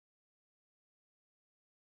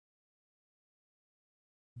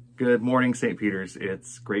Good morning, St. Peter's.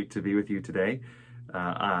 It's great to be with you today.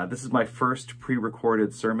 This is my first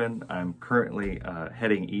pre-recorded sermon. I'm currently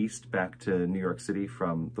heading east back to New York City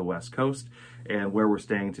from the West Coast, and where we're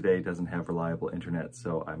staying today doesn't have reliable internet,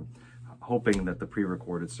 so I'm hoping that the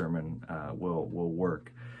pre-recorded sermon will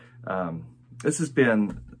work. This has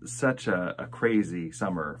been such a crazy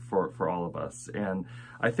summer for all of us, and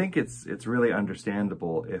I think it's really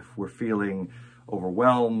understandable if we're feeling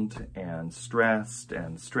overwhelmed and stressed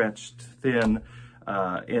and stretched thin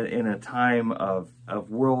in a time of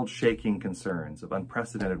world-shaking concerns, of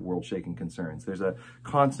unprecedented world-shaking concerns. There's a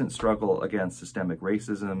constant struggle against systemic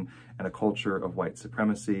racism and a culture of white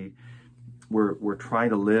supremacy. We're trying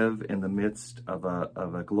to live in the midst of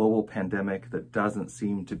a global pandemic that doesn't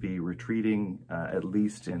seem to be retreating, at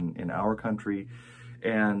least in our country.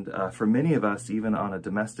 And for many of us, even on a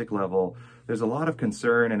domestic level, there's a lot of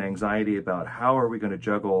concern and anxiety about how are we going to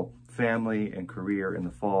juggle family and career in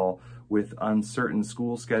the fall with uncertain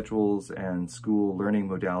school schedules and school learning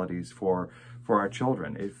modalities for our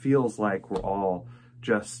children. It feels like we're all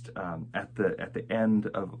just at the end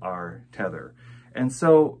of our tether. And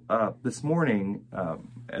so this morning,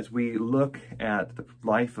 as we look at the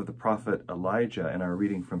life of the prophet Elijah in our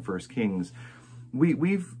reading from 1 Kings,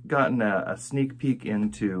 we've gotten a sneak peek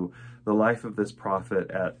into the life of this prophet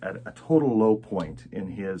at a total low point in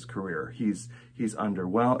his career. He's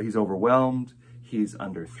overwhelmed, he's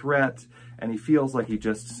under threat, and he feels like he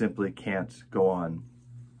just simply can't go on.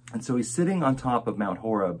 And so he's sitting on top of Mount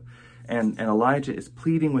Horeb, and Elijah is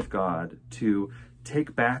pleading with God to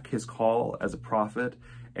take back his call as a prophet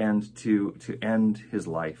and to end his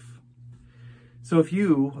life. So if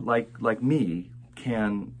you, like me,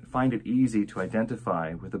 can find it easy to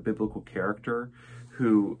identify with a biblical character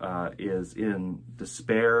who is in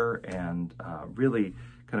despair and really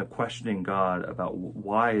kind of questioning God about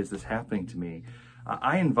why is this happening to me,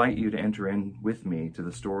 I invite you to enter in with me to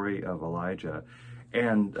the story of Elijah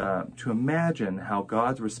and to imagine how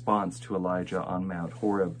God's response to Elijah on Mount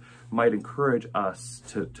Horeb might encourage us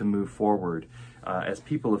to move forward as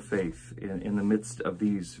people of faith in the midst of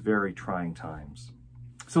these very trying times.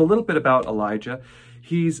 So a little bit about Elijah.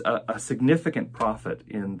 He's a significant prophet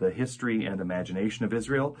in the history and imagination of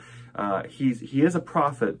Israel. He is a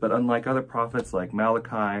prophet, but unlike other prophets like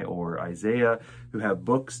Malachi or Isaiah, who have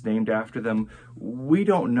books named after them, we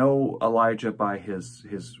don't know Elijah by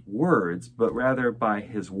his words, but rather by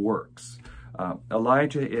his works.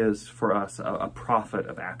 Elijah is, for us, a prophet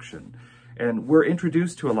of action. And we're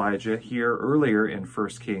introduced to Elijah here earlier in 1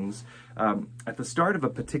 Kings at the start of a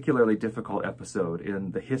particularly difficult episode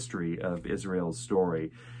in the history of Israel's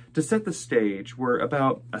story. To set the stage, we're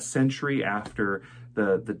about a century after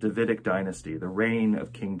the Davidic dynasty, the reign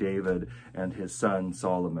of King David and his son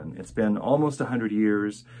Solomon. It's been almost 100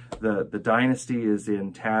 years. The dynasty is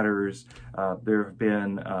in tatters. There have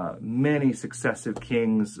been many successive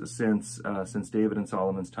kings since David and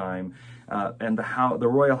Solomon's time, and the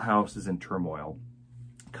royal house is in turmoil.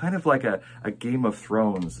 Kind of like a Game of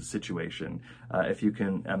Thrones situation, if you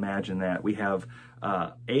can imagine that. We have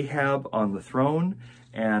Ahab on the throne,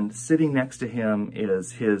 and sitting next to him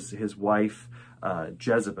is his wife,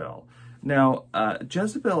 Jezebel. Now,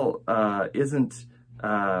 Jezebel isn't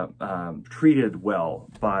treated well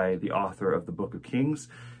by the author of the Book of Kings.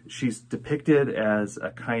 She's depicted as a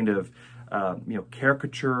kind of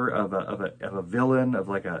caricature of a villain, of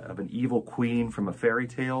an evil queen from a fairy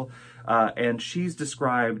tale, and she's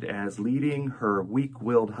described as leading her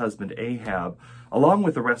weak-willed husband Ahab, along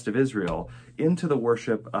with the rest of Israel, into the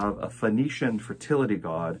worship of a Phoenician fertility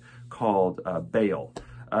god called Baal.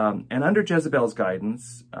 And under Jezebel's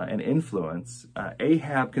guidance and influence,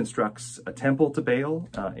 Ahab constructs a temple to Baal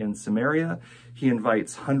in Samaria. He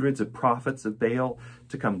invites hundreds of prophets of Baal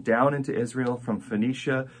to come down into Israel from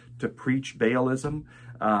Phoenicia to preach Baalism.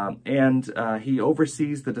 And he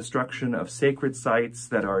oversees the destruction of sacred sites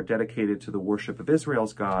that are dedicated to the worship of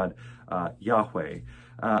Israel's God, Yahweh.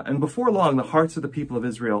 And before long, the hearts of the people of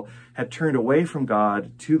Israel had turned away from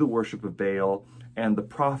God to the worship of Baal, and the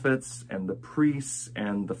prophets and the priests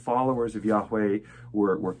and the followers of Yahweh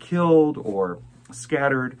were killed or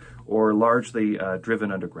scattered or largely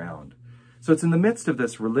driven underground. So it's in the midst of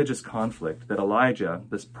this religious conflict that Elijah,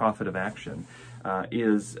 this prophet of action,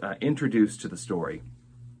 is introduced to the story.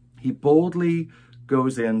 He boldly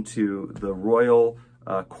goes into the royal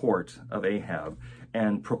court of Ahab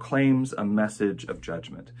and proclaims a message of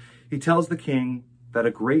judgment. He tells the king that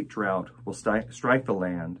a great drought will strike the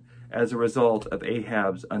land as a result of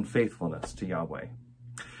Ahab's unfaithfulness to Yahweh.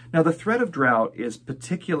 Now, the threat of drought is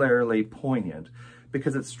particularly poignant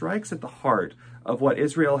because it strikes at the heart of what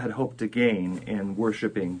Israel had hoped to gain in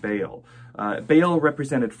worshiping Baal. Baal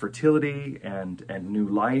represented fertility and new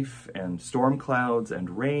life and storm clouds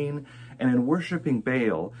and rain. And in worshiping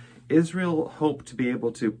Baal, Israel hoped to be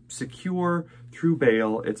able to secure through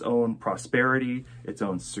Baal its own prosperity, its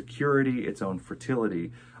own security, its own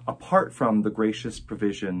fertility, apart from the gracious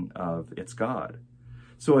provision of its God.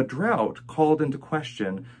 So a drought called into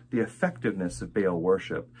question the effectiveness of Baal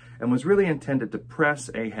worship and was really intended to press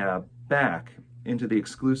Ahab back into the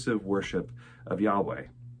exclusive worship of Yahweh.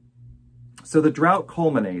 So the drought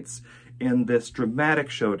culminates in this dramatic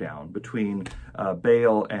showdown between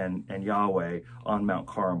Baal and Yahweh on Mount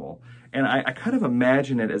Carmel. And I kind of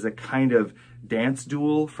imagine it as a kind of dance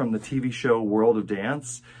duel from the TV show World of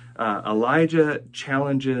Dance. Elijah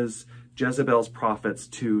challenges Jezebel's prophets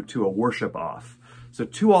to a worship off. So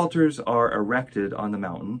 2 altars are erected on the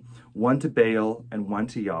mountain, one to Baal and one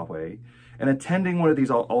to Yahweh. And attending one of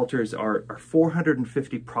these altars are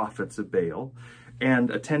 450 prophets of Baal.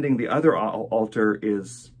 And attending the other altar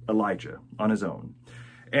is Elijah on his own.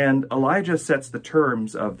 And Elijah sets the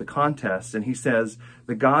terms of the contest, and he says,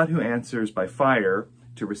 the God who answers by fire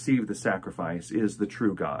to receive the sacrifice is the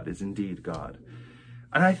true God, is indeed God.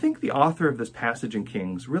 And I think the author of this passage in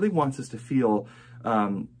Kings really wants us to feel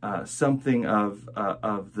something of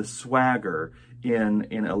the swagger in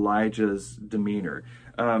Elijah's demeanor.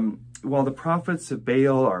 While the prophets of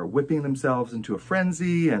Baal are whipping themselves into a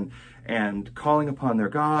frenzy and calling upon their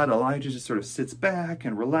God, Elijah just sort of sits back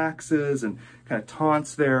and relaxes and kind of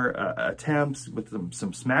taunts their attempts with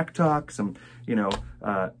some smack talk, some,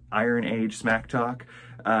 Iron Age smack talk.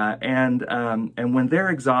 And when they're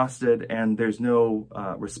exhausted and there's no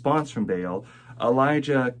response from Baal,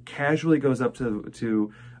 Elijah casually goes up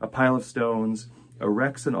to a pile of stones,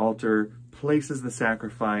 erects an altar, places the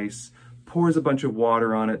sacrifice, pours a bunch of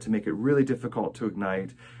water on it to make it really difficult to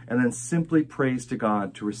ignite, and then simply prays to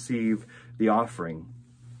God to receive the offering.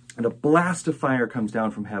 And a blast of fire comes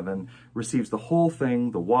down from heaven, receives the whole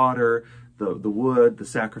thing, the water, the wood, the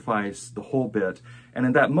sacrifice, the whole bit. And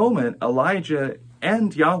in that moment, Elijah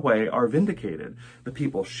and Yahweh are vindicated. The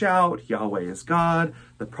people shout, Yahweh is God,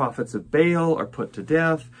 the prophets of Baal are put to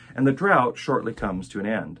death, and the drought shortly comes to an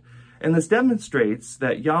end. And this demonstrates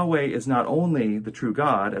that Yahweh is not only the true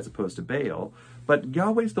God as opposed to Baal, but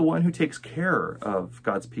Yahweh is the one who takes care of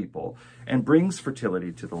God's people and brings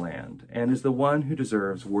fertility to the land and is the one who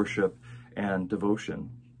deserves worship and devotion.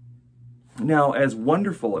 Now, as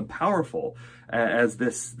wonderful and powerful as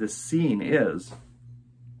this scene is,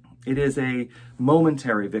 it is a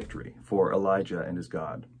momentary victory for Elijah and his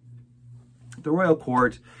God. The royal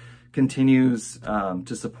court continues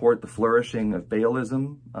to support the flourishing of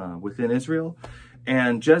Baalism within Israel,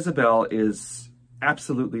 and Jezebel is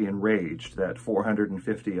absolutely enraged that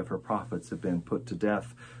 450 of her prophets have been put to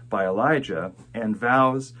death by Elijah and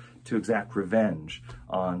vows to exact revenge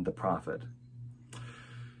on the prophet.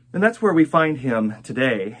 And that's where we find him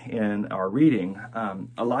today in our reading.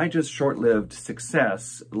 Elijah's short-lived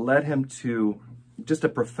success led him to just a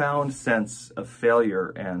profound sense of failure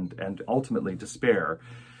and ultimately despair.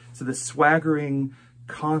 So the swaggering,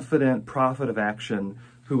 confident prophet of action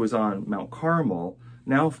who was on Mount Carmel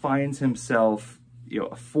now finds himself,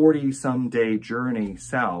 a 40-some day journey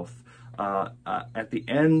south at the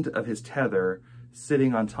end of his tether,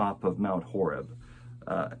 sitting on top of Mount Horeb.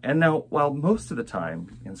 And now, while most of the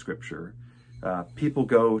time in Scripture, people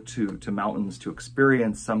go to mountains to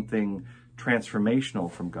experience something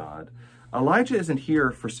transformational from God, Elijah isn't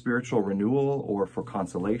here for spiritual renewal or for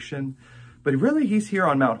consolation, but really he's here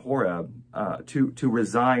on Mount Horeb to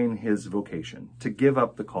resign his vocation, to give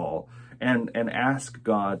up the call, and ask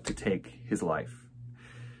God to take his life.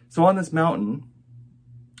 So on this mountain,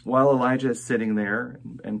 while Elijah is sitting there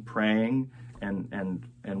and praying and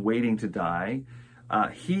waiting to die,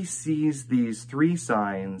 he sees these 3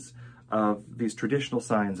 signs of these traditional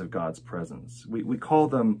signs of God's presence. We call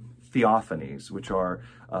them theophanies, which are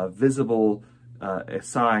visible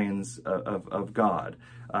signs of God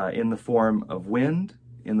in the form of wind,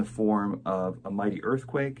 in the form of a mighty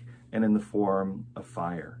earthquake, and in the form of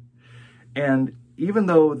fire. And even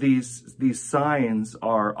though these signs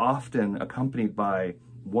are often accompanied by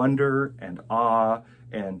wonder and awe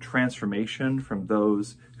and transformation from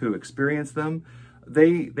those who experience them,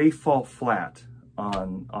 they fall flat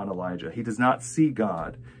on Elijah. He does not see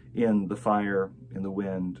God in the fire, in the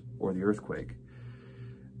wind, or the earthquake.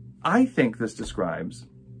 I think this describes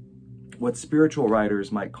what spiritual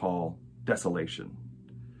writers might call desolation.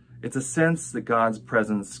 It's a sense that God's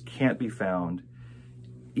presence can't be found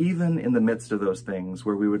even in the midst of those things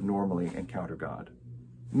where we would normally encounter God.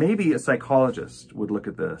 Maybe a psychologist would look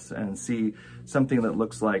at this and see something that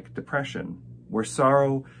looks like depression, where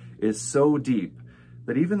sorrow is so deep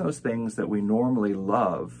that even those things that we normally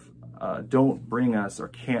love don't bring us or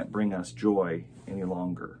can't bring us joy any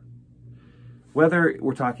longer. Whether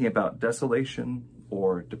we're talking about desolation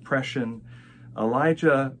or depression,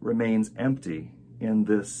 Elijah remains empty in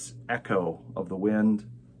this echo of the wind,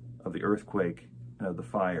 of the earthquake, and of the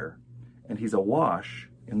fire, and he's awash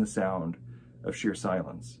in the sound of sheer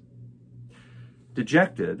silence.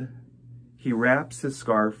 Dejected, he wraps his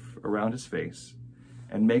scarf around his face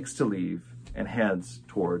and makes to leave and heads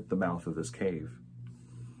toward the mouth of this cave.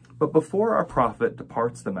 But before our prophet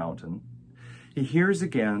departs the mountain, he hears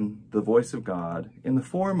again the voice of God in the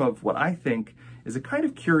form of what I think is a kind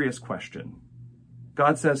of curious question.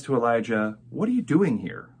 God says to Elijah, "What are you doing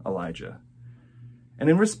here, Elijah?" And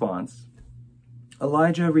in response,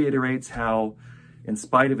 Elijah reiterates how, in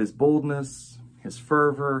spite of his boldness, his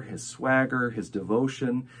fervor, his swagger, his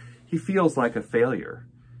devotion, he feels like a failure.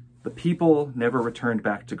 The people never returned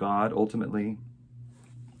back to God, ultimately.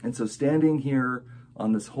 And so standing here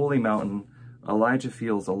on this holy mountain, Elijah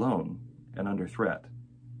feels alone and under threat.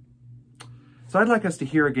 So I'd like us to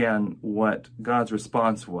hear again what God's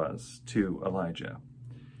response was to Elijah.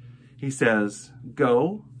 He says,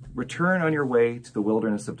 "Go, return on your way to the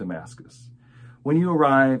wilderness of Damascus. When you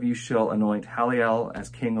arrive, you shall anoint Haliel as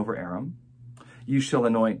king over Aram. You shall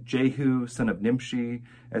anoint Jehu, son of Nimshi,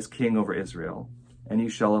 as king over Israel. And you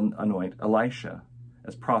shall anoint Elisha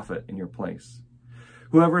as prophet in your place.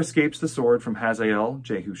 Whoever escapes the sword from Hazael,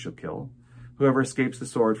 Jehu shall kill. Whoever escapes the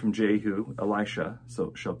sword from Jehu, Elisha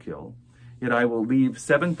shall kill. Yet I will leave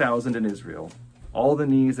 7,000 in Israel, all the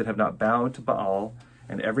knees that have not bowed to Baal,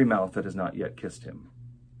 and every mouth that has not yet kissed him."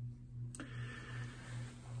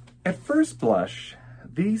 At first blush,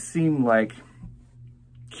 these seem like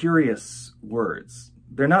curious words.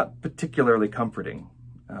 They're not particularly comforting.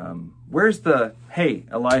 Where's the, "Hey,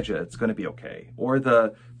 Elijah, it's going to be okay," or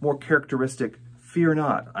the more characteristic, "Fear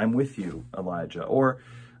not, I'm with you, Elijah," or,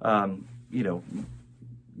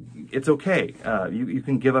 "It's okay, you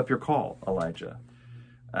can give up your call, Elijah."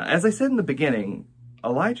 As I said in the beginning,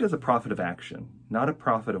 Elijah is a prophet of action, not a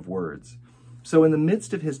prophet of words. So in the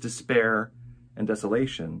midst of his despair and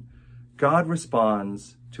desolation, God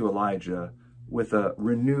responds to Elijah with a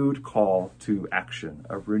renewed call to action,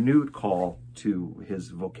 a renewed call to his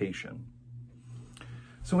vocation.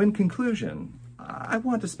 So in conclusion, I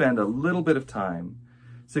want to spend a little bit of time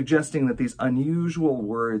suggesting that these unusual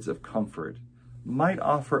words of comfort might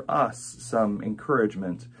offer us some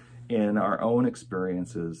encouragement in our own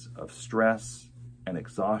experiences of stress and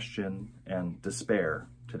exhaustion and despair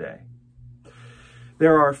today.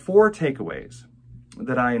 There are 4 takeaways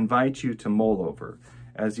that I invite you to mull over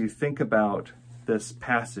as you think about this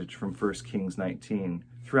passage from 1 Kings 19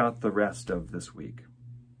 throughout the rest of this week.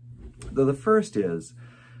 The first is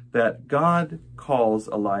that God calls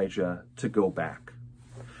Elijah to go back.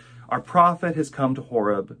 Our prophet has come to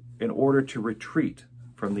Horeb in order to retreat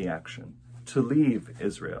from the action, to leave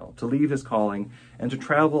Israel, to leave his calling, and to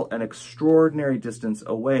travel an extraordinary distance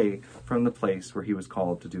away from the place where he was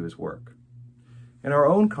called to do his work. In our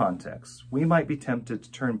own context, we might be tempted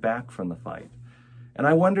to turn back from the fight. And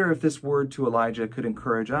I wonder if this word to Elijah could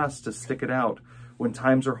encourage us to stick it out when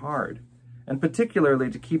times are hard, and particularly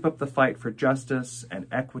to keep up the fight for justice and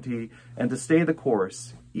equity and to stay the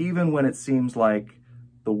course, even when it seems like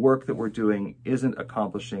the work that we're doing isn't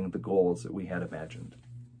accomplishing the goals that we had imagined.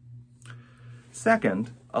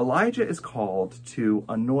 Second, Elijah is called to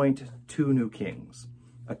anoint 2 new kings,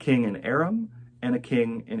 a king in Aram and a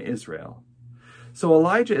king in Israel. So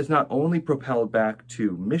Elijah is not only propelled back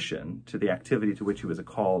to mission, to the activity to which he was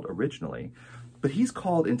called originally, but he's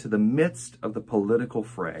called into the midst of the political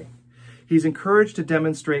fray. He's encouraged to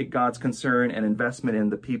demonstrate God's concern and investment in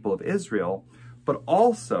the people of Israel, but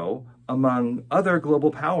also among other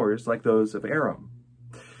global powers like those of Aram.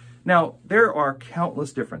 Now, there are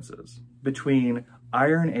countless differences between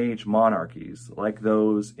Iron Age monarchies like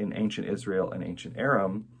those in ancient Israel and ancient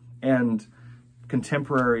Aram and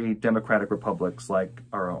contemporary democratic republics like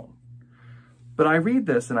our own. But I read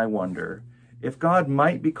this and I wonder if God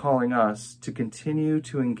might be calling us to continue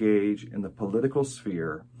to engage in the political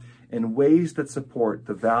sphere in ways that support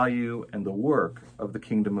the value and the work of the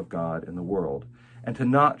kingdom of God in the world, and to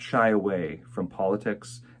not shy away from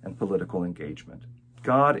politics and political engagement.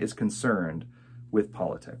 God is concerned with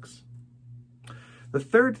politics. The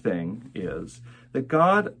third thing is that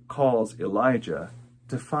God calls Elijah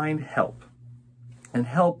to find help, and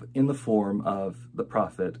help in the form of the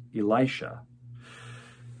prophet Elisha.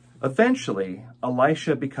 Eventually,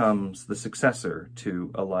 Elisha becomes the successor to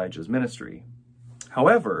Elijah's ministry.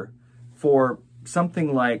 However, for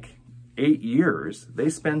something like 8 years, they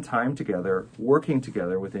spend time together, working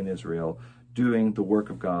together within Israel, doing the work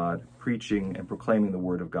of God, preaching and proclaiming the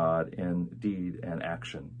word of God in deed and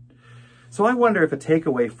action. So I wonder if a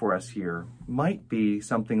takeaway for us here might be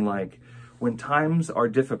something like, when times are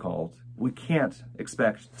difficult, we can't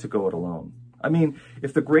expect to go it alone. I mean,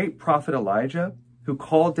 if the great prophet Elijah, who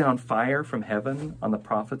called down fire from heaven on the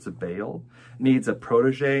prophets of Baal, needs a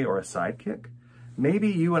protege or a sidekick, maybe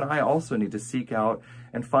you and I also need to seek out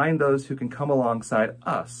and find those who can come alongside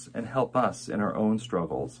us and help us in our own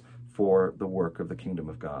struggles for the work of the kingdom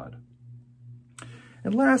of God.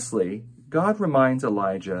 And lastly, God reminds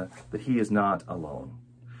Elijah that he is not alone.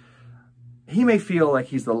 He may feel like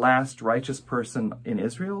he's the last righteous person in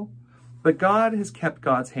Israel, but God has kept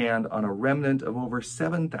God's hand on a remnant of over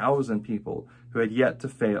 7,000 people who had yet to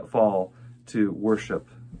fall to worship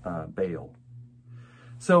Baal.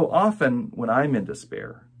 So often when I'm in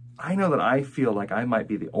despair, I know that I feel like I might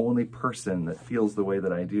be the only person that feels the way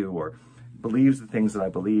that I do, or believes the things that I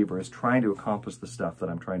believe, or is trying to accomplish the stuff that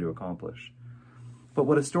I'm trying to accomplish. But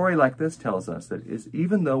what a story like this tells us that is,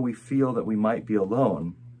 even though we feel that we might be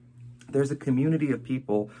alone, there's a community of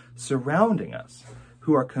people surrounding us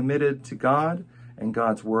who are committed to God and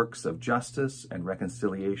God's works of justice and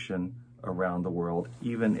reconciliation around the world,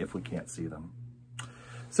 even if we can't see them.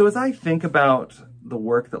 So as I think about the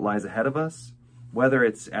work that lies ahead of us, whether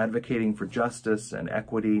it's advocating for justice and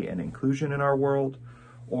equity and inclusion in our world,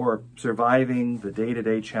 or surviving the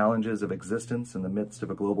day-to-day challenges of existence in the midst of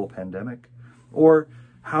a global pandemic, or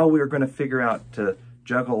how we're going to figure out to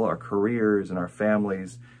juggle our careers and our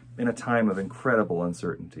families in a time of incredible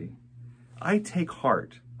uncertainty, I take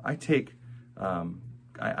heart. I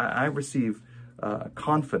receive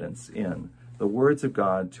confidence in the words of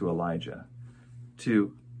God to Elijah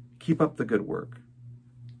to keep up the good work,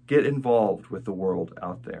 get involved with the world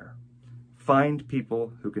out there, find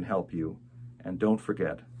people who can help you, and don't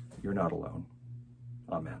forget, you're not alone.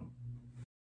 Amen.